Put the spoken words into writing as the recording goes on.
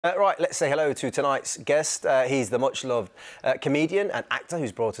Right, let's say hello to tonight's guest. He's the much-loved comedian and actor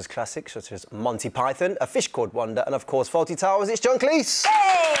who's brought us classics such as Monty Python, A Fish Called Wanda, and, of course, Fawlty Towers. It's John Cleese.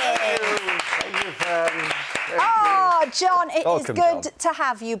 Hey! Oh, John, it is good to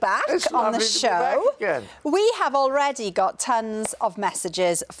have you back on the show. We have already got tons of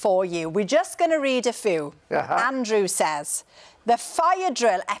messages for you. We're just going to read a few. Andrew says, the fire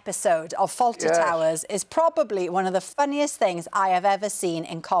drill episode of Fawlty Towers is probably one of the funniest things I have ever seen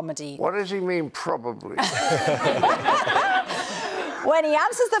in comedy. What does he mean, probably? When he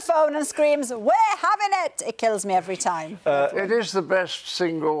answers the phone and screams, "We're having it!" it kills me every time. It is the best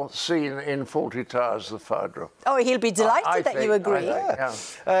single scene in Fawlty Towers, the fire drill. Oh, he'll be delighted that you agree.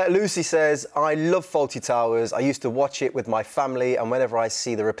 Lucy says, I love Fawlty Towers. I used to watch it with my family, and whenever I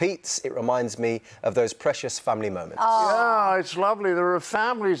see the repeats, it reminds me of those precious family moments. Oh. Yeah, it's lovely. There are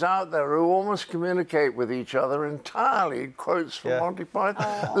families out there who almost communicate with each other entirely. Quotes from Monty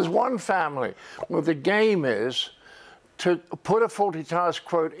Python. There's one family where the game is to put a Fawlty Towers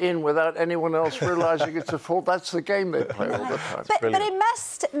quote in without anyone else realising it's a fault. That's the game they play all the time. But it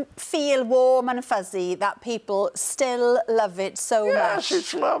must feel warm and fuzzy that people still love it so much. Yes,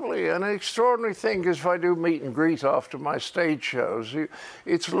 it's lovely. And an extraordinary thing is if I do meet and greet after my stage shows,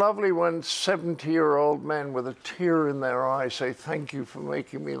 it's lovely when 70-year-old men with a tear in their eye say, "Thank you for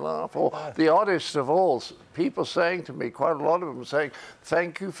making me laugh." Or the oddest of all, people saying to me, quite a lot of them saying,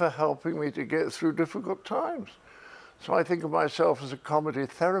 "Thank you for helping me to get through difficult times." So I think of myself as a comedy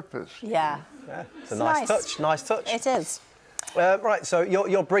therapist. Yeah. It's a nice touch, nice touch. It is. Right, so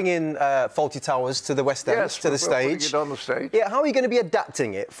you're bringing Fawlty Towers to the West End, to the stage. Yes, we're putting it on the stage. Yeah, how are you going to be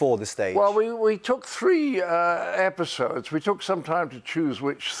adapting it for the stage? Well, we took 3 episodes. We took some time to choose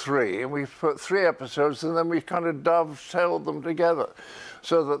which 3, and we put 3 episodes, and then we kind of dovetailed them together,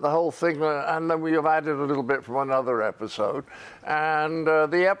 so that the whole thing, and then we have added a little bit from another episode. And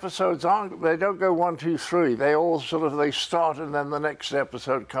the episodes they don't go 1, 2, 3. They all they start and then the next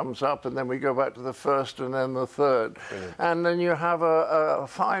episode comes up and then we go back to the first and then the third. Brilliant. And then you have a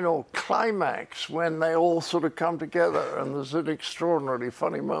final climax when they all sort of come together and there's an extraordinarily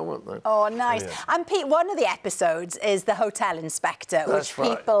funny moment then. Oh, nice. Brilliant. And Pete, one of the episodes is the hotel inspector, which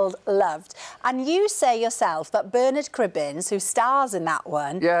people loved. And you say yourself that Bernard Cribbins, who stars in that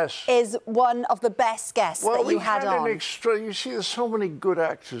one, is one of the best guests that you had on. You see, there's so many good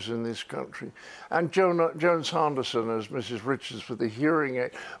actors in this country. And Joan Sanderson as Mrs. Richards with the hearing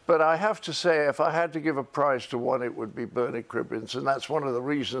aid. But I have to say, if I had to give a prize to one, it would be Bernard Cribbins. And that's one of the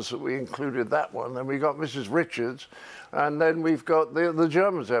reasons that we included that one. Then we got Mrs. Richards. And then we've got the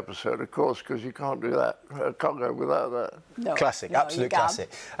Germans episode, of course, because you can't do that. Can't go without that. No, classic, absolute classic.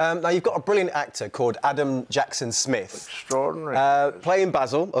 Now, you've got a brilliant actor called Adam Jackson Smith. Extraordinary. Playing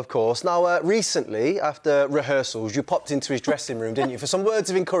Basil, of course. Now, recently, after rehearsals, you popped into his dressing room, didn't you, for some words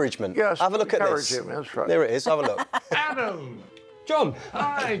of encouragement? Yes, have a look at this. Him, that's right. There it is, have a look. Adam! John!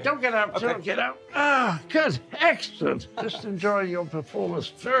 Hi, don't get up, don't get up. Ah, good, excellent. Just enjoying your performance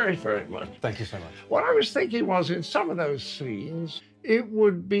very, very much. Thank you so much. What I was thinking was, in some of those scenes, it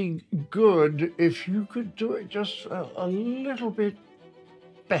would be good if you could do it just a little bit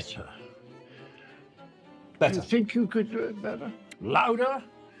better. Better? You think you could do it better? Louder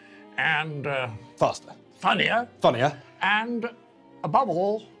and... faster. Funnier. Funnier. And, above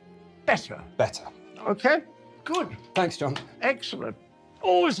all, better. Better. OK? Good. Thanks, John. Excellent.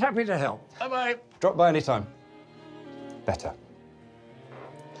 Always happy to help. Bye-bye. Drop by any time. Better.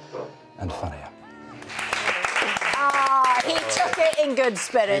 And funnier. He took it in good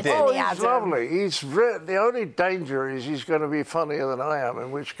spirits. Oh, he's lovely. The only danger is he's going to be funnier than I am,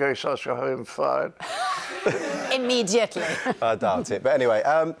 in which case I shall have him fired. Immediately. I doubt it. But anyway,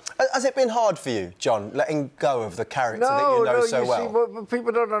 has it been hard for you, John, letting go of the character that you know so well? See, what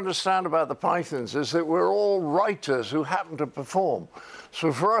people don't understand about the Pythons is that we're all writers who happen to perform.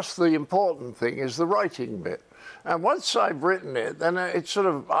 So for us, the important thing is the writing bit. And once I've written it, then it's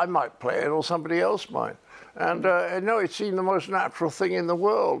I might play it or somebody else might. And no, it seemed the most natural thing in the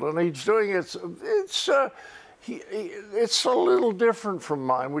world. And he's doing it, it's a little different from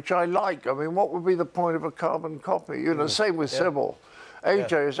mine, which I like. I mean, what would be the point of a carbon copy? You know, same with Sybil.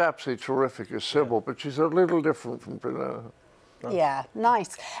 AJ is absolutely terrific as Sybil, but she's a little different from Brunner. Yeah,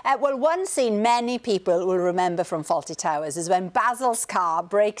 nice. Well, one scene many people will remember from Fawlty Towers is when Basil's car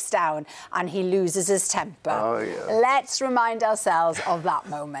breaks down and he loses his temper. Oh, yeah. Let's remind ourselves of that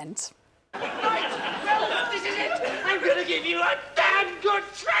moment. Right, well, this is it. I'm going to give you a damn good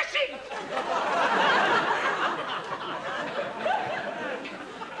thrashing.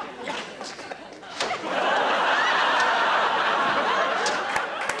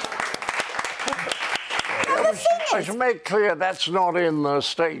 The thing I should make clear that's not in the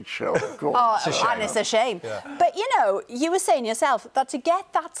stage show, of course. And it's a shame. Yeah. But, you know, you were saying yourself that to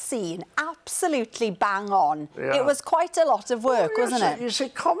get that scene absolutely bang on, it was quite a lot of work, wasn't it? You see,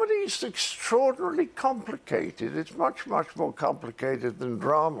 comedy is extraordinarily complicated. It's much, much more complicated than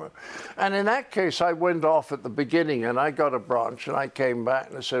drama. And in that case, I went off at the beginning and I got a branch and I came back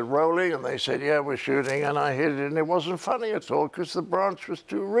and I said, rolling? And they said, yeah, we're shooting. And I hit it and it wasn't funny at all because the branch was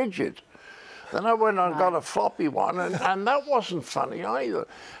too rigid. Then I went and got a floppy one, and that wasn't funny either.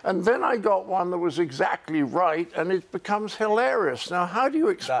 And then I got one that was exactly right, and it becomes hilarious. Now, how do you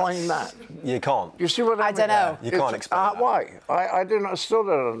explain that? You can't. You see what I mean? I don't know. You can't explain that. Why? I still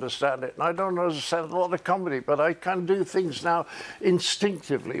don't understand it. And I don't understand a lot of comedy, but I can do things now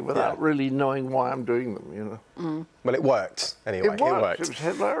instinctively without really knowing why I'm doing them, you know. Mm. Well, it worked, anyway. It worked. It was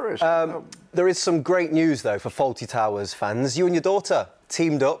hilarious. There is some great news, though, for Fawlty Towers fans. You and your daughter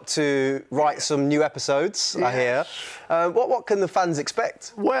teamed up to write some new episodes, I hear. What can the fans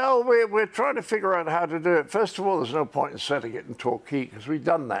expect? Well, we're trying to figure out how to do it. First of all, there's no point in setting it in Torquay, because we've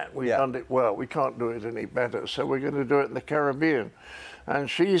done that. We've done it well. We can't do it any better. So we're going to do it in the Caribbean. And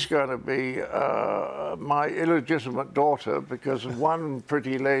she's going to be my illegitimate daughter, because one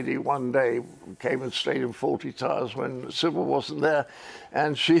pretty lady one day came and stayed in Fawlty Towers when Sybil wasn't there,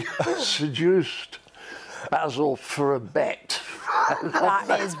 and she seduced Basil for a bet.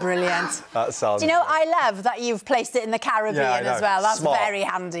 That is brilliant. That sounds. Do you know, I love that you've placed it in the Caribbean as well. That's very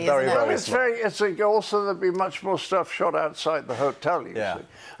handy, isn't it? Well, it's also there'll be much more stuff shot outside the hotel, you see.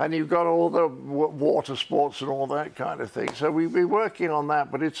 And you've got all the water sports and all that kind of thing. So we've been working on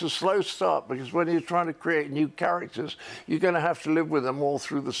that, but it's a slow start, because when you're trying to create new characters, you're going to have to live with them all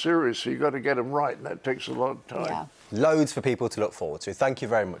through the series, so you've got to get them right, and that takes a lot of time. Yeah. Loads for people to look forward to. Thank you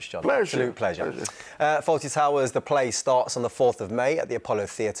very much, John. Pleasure. Absolute pleasure. Fawlty Towers, the play starts on the 4th of May at the Apollo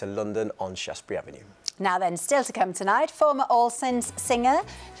Theatre, London, on Shaftesbury Avenue. Now then, still to come tonight, former All Saints singer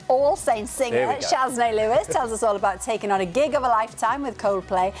Shaznay Lewis tells us all about taking on a gig of a lifetime with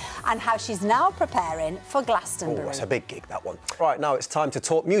Coldplay and how she's now preparing for Glastonbury. Oh, it's a big gig, that one. Right, now it's time to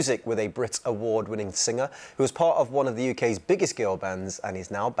talk music with a Brit Award-winning singer who was part of one of the UK's biggest girl bands and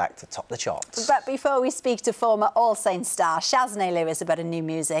is now back to top the charts. But before we speak to former All Saints star Shaznay Lewis about her new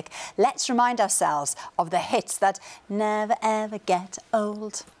music, let's remind ourselves of the hits that never ever get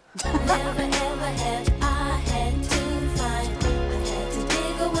old. Never ever had I had to find. I had to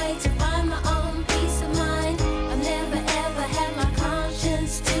dig away to find my own peace of mind. I've never ever had my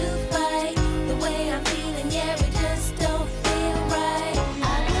conscience to fight. The way I'm feeling, yeah, it just don't feel right.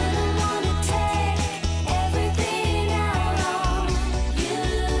 I wouldn't want to take everything out on you.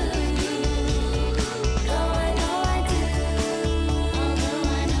 Though I know I do. Although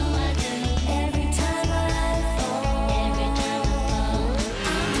I know I do. Every time I fall. Every time I fall.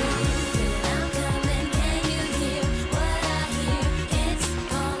 I'm coming, can you hear what I hear? It's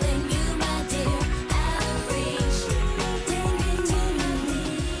calling you, my dear, out of reach, taking to my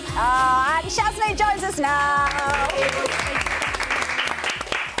knees. And Shaznay joins us now.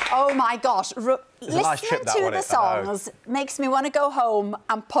 Oh my gosh, listening to the songs makes me want to go home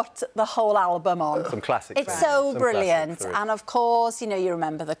and put the whole album on. Some classics. It's so brilliant. And of course, you know, you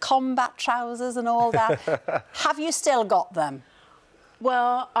remember the combat trousers and all that. Have you still got them?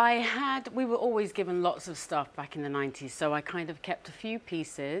 Well, we were always given lots of stuff back in the 90s, so I kind of kept a few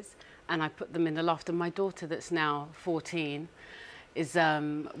pieces and I put them in the loft, and my daughter, that's now 14, is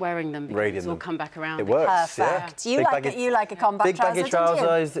wearing them because we'll come back around. It works. Perfect. You like a combat trouser, big baggy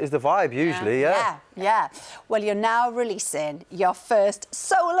trouser is the vibe usually, yeah. Well, you're now releasing your first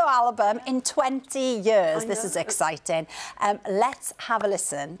solo album in 20 years. This is exciting. Let's have a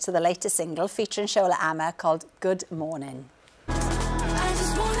listen to the latest single featuring Shola Ama called Good Morning. I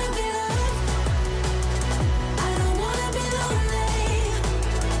just wanna be loved. I don't wanna be lonely.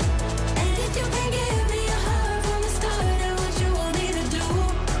 And if you can give me a heart from the start, and what you want me to do.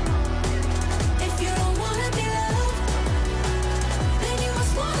 If you don't wanna be loved, then you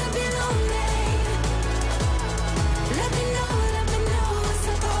must wanna be lonely. Let me know, I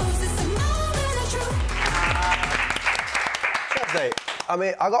suppose it's a moment of truth. Shaznay, I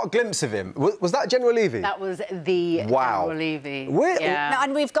mean, I got a glimpse of him. Was that General Levy? That was the General Levy. No,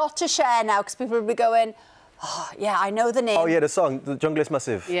 and we've got to share now, because people will be going, oh, yeah, I know the name. Oh, yeah, the song, the Jungle is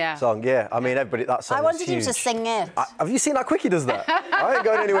Massive song, yeah. I mean, everybody, that song I wanted you to sing it. Have you seen how quick he does that? I ain't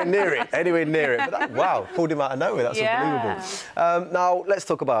going anywhere near it, But that, wow, pulled him out of nowhere. That's unbelievable. Now, let's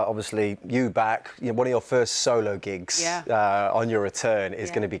talk about, obviously, you back. You know, one of your first solo gigs on your return is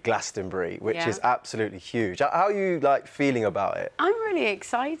going to be Glastonbury, which is absolutely huge. How are you, like, feeling about it? I'm really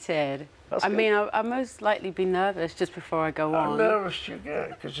excited. I mean, I'll most likely be nervous just before I go on. How nervous you get?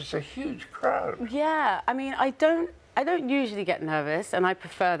 Because it's a huge crowd. Yeah, I mean, I don't usually get nervous, and I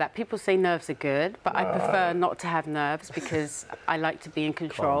prefer that. People say nerves are good, but I prefer not to have nerves because I like to be in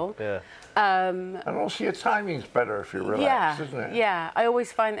control. Yeah. And also your timing's better if you're relaxed, isn't it? Yeah, I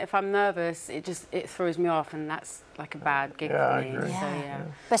always find that if I'm nervous, it throws me off, and that's like a bad gig for me. I agree.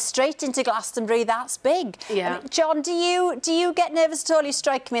 So, But straight into Glastonbury, that's big. Yeah. I mean, John, do you get nervous at all? You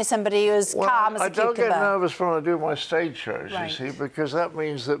strike me as somebody who's calm as a cucumber. I don't get nervous when I do my stage shows, Right. you see, because that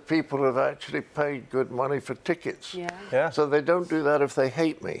means that people have actually paid good money for tickets. Yeah. So they don't do that if they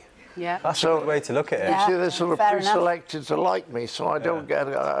hate me. Yeah. That's a good way to look at it. You see, they're sort of fair pre-selected to like me, so I don't get,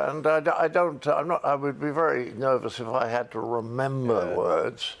 and I don't. I would be very nervous if I had to remember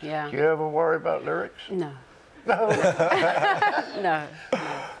words. Yeah. Do you ever worry about lyrics? No. No. No,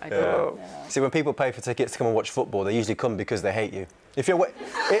 I don't. See, when people pay for tickets to come and watch football, they usually come because they hate you. If you're away from,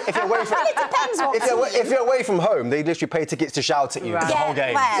 It depends what if you're away from home, they literally pay tickets to shout at you the whole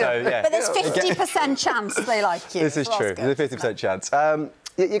game. Well, So, yeah. but there's 50% chance they like you. This is So true. that's There's a good. 50% chance.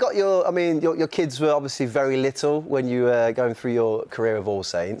 You got your kids were obviously very little when you were going through your career of All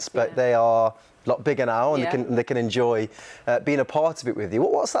Saints, but they are a lot bigger now, and they can enjoy being a part of it with you.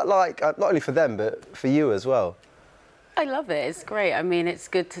 What's that like, not only for them, but for you as well? I love it. It's great. I mean, it's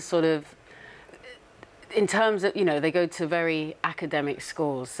good to sort of, in terms of, they go to very academic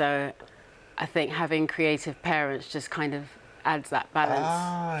schools, so I think having creative parents just kind of adds that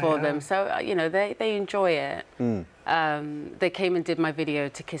balance for them. So, they enjoy it. They came and did my video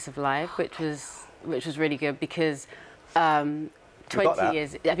to Kiss of Life, which was really good because 20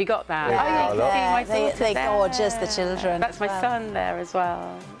 years. Have you got that? Yeah, oh, yeah, my daughter they're there. gorgeous, the children. That's my son there as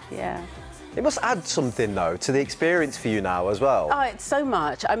well. Yeah. It must add something, though, to the experience for you now as well. Oh, it's so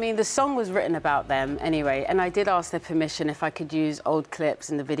much. I mean, the song was written about them anyway, and I did ask their permission if I could use old clips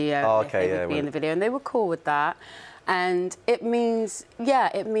in the video, if they would be in the video, and they were cool with that. And it means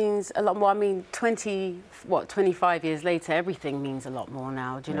a lot more. I mean, 25 years later, everything means a lot more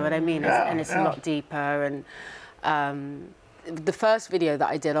now. Do you know what I mean? And it's a lot deeper. And the first video that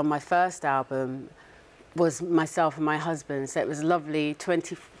I did on my first album was myself and my husband, so it was lovely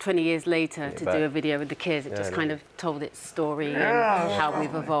 20 years later to do a video with the kids. It just kind of told its story and how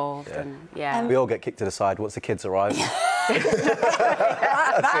we've evolved. And we all get kicked to the side once the kids arrive.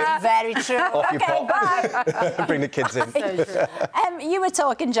 That's very true. Off you pop. Bye. Bring the kids in. so true. You were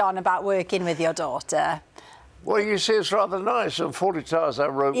talking, John, about working with your daughter. Well, you see, it's rather nice. And 40 Towers I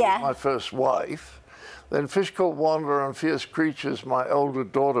wrote with my first wife. Then Fish Called Wanderer and Fierce Creatures, my older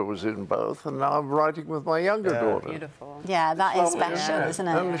daughter was in both, and now I'm writing with my younger daughter. Beautiful. Yeah, that is special, isn't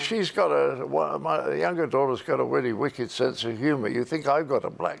it? And she's got my younger daughter's got a really wicked sense of humour. You think I've got a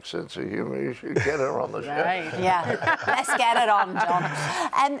black sense of humour, you should get her on the show. Right. Yeah, let's get it on,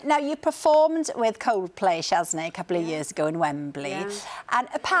 John. Now, you performed with Coldplay, Shaznay, a couple of years ago in Wembley. And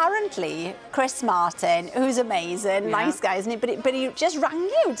apparently, Chris Martin, who's amazing, nice guy, isn't he? But he just rang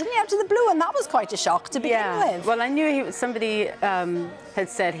you, didn't he, out of the blue? And that was quite a shock to begin with. Well, I knew somebody had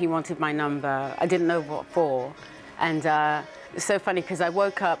said he wanted my number. I didn't know what for. And it's so funny because I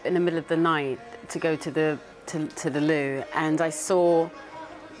woke up in the middle of the night to go to the loo, and I saw,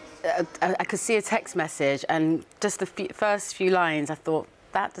 I could see a text message, and just the first few lines, I thought,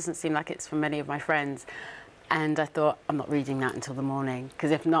 that doesn't seem like it's from any of my friends. And I thought, I'm not reading that until the morning, because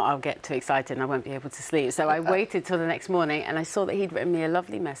if not, I'll get too excited and I won't be able to sleep. So I waited till the next morning, and I saw that he'd written me a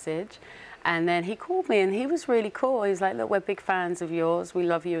lovely message. And then he called me, and he was really cool. He was like, look, we're big fans of yours. We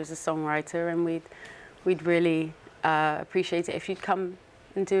love you as a songwriter, and we'd really appreciate it if you'd come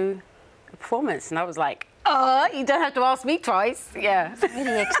and do a performance. And I was like, you don't have to ask me twice. Yeah.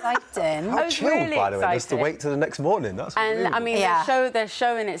 Really exciting. How chilled, really by the way, just to excited. wait till the next morning. That's And I mean, Yeah. their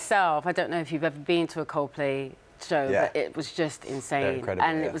show in itself, I don't know if you've ever been to a Coldplay show, but it was just insane. incredible,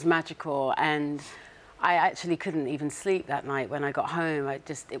 And it was magical. And I actually couldn't even sleep that night when I got home.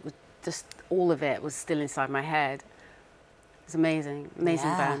 It was just all of it was still inside my head. It was amazing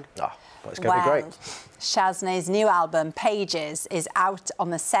band. Oh, well, it's going to be great. Shaznay's new album, Pages, is out on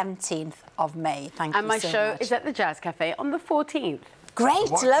the 17th of May. Thank you so much. And my show is at the Jazz Cafe on the 14th.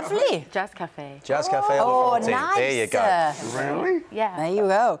 Great, lovely. Jazz Cafe. Jazz Cafe on the 14th. Nice. There you go. Really? Yeah. There you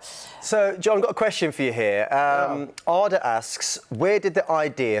go. So, John, I've got a question for you here. Arda asks, where did the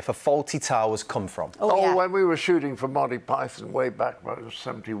idea for Fawlty Towers come from? When we were shooting for Monty Python way back in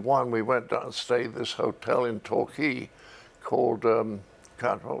 71, we went down and stayed at this hotel in Torquay called,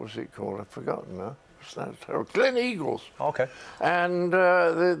 God, what was it called? I've forgotten now. Glen Eagles. Okay. And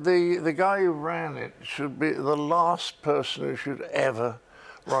the guy who ran it should be the last person who should ever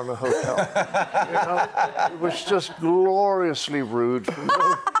run a hotel. It was just gloriously rude.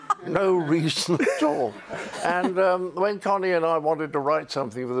 No reason at all. And when Connie and I wanted to write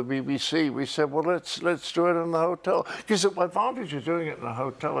something for the BBC, we said, well, let's do it in the hotel. Because the advantage of doing it in a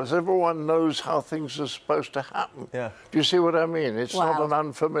hotel is everyone knows how things are supposed to happen. Yeah. Do you see what I mean? It's not an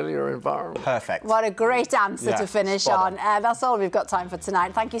unfamiliar environment. Perfect. What a great answer to finish on. That's all we've got time for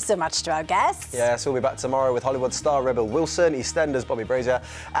tonight. Thank you so much to our guests. Yes, we'll be back tomorrow with Hollywood star Rebel Wilson, EastEnders Bobby Brazier,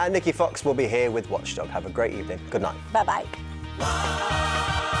 and Nikki Fox will be here with Watchdog. Have a great evening. Good night. Bye-bye.